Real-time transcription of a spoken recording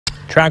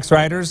Trax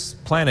riders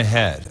plan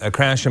ahead. A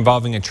crash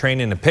involving a train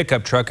and a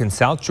pickup truck in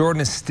South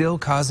Jordan is still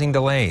causing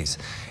delays.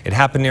 It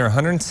happened near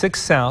 106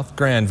 South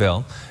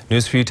Granville.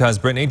 News for Utah's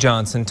Brittany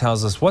Johnson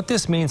tells us what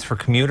this means for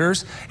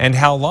commuters and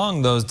how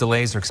long those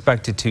delays are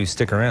expected to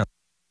stick around.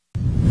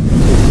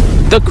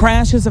 The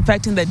crash is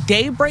affecting the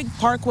Daybreak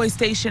Parkway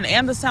station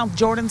and the South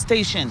Jordan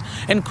station,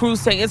 and crews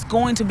say it's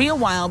going to be a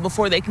while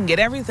before they can get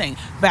everything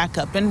back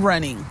up and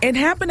running. It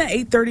happened at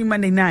 8:30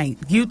 Monday night.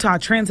 Utah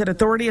Transit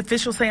Authority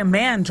officials say a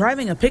man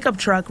driving a pickup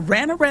truck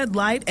ran a red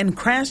light and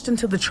crashed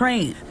into the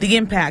train. The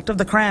impact of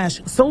the crash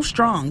so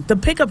strong, the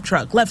pickup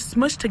truck left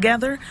smushed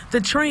together,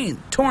 the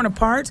train torn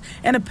apart,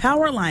 and a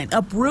power line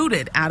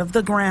uprooted out of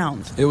the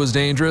ground. It was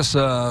dangerous.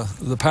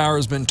 The power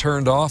has been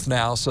turned off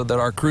now so that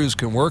our crews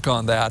can work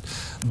on that.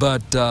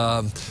 But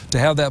to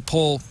have that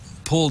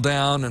pull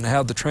down and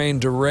have the train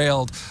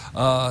derailed,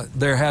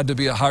 there had to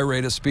be a high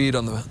rate of speed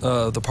on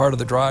the part of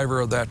the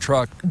driver of that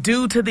truck.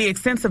 Due to the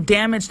extensive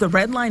damage the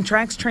Red Line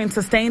Trax train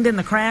sustained in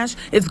the crash,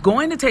 it's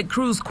going to take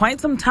crews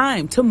quite some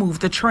time to move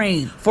the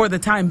train. For the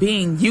time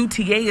being,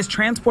 UTA is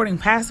transporting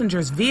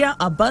passengers via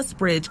a bus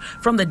bridge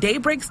from the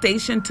Daybreak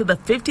station to the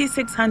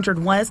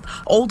 5600 West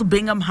Old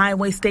Bingham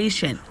Highway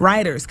station.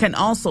 Riders can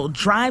also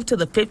drive to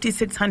the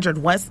 5600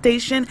 West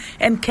station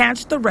and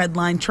catch the Red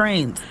Line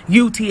trains.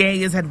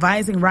 UTA is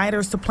advising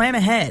riders to plan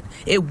ahead.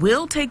 It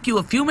will take you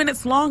a few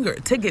minutes longer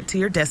to get to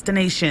your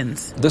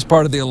destinations. This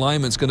part of the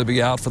alignment is going to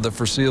be out for the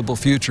foreseeable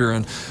future,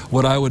 and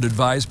what I would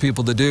advise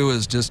people to do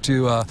is just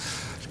to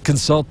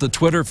consult the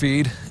Twitter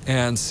feed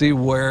and see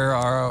where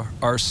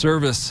our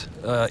service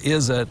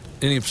is at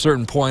any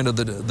certain point of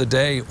the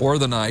day or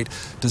the night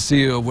to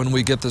see when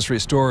we get this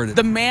restored.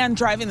 The man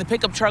driving the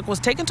pickup truck was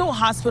taken to a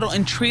hospital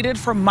and treated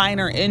for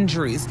minor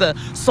injuries. The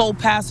sole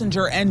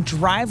passenger and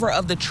driver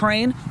of the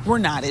train were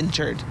not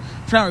injured.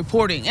 For now,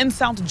 reporting in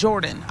South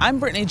Jordan, I'm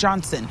Brittany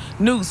Johnson,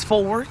 News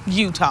 4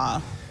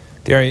 Utah.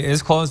 The area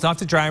is closed off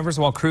to drivers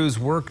while crews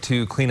work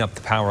to clean up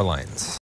the power lines.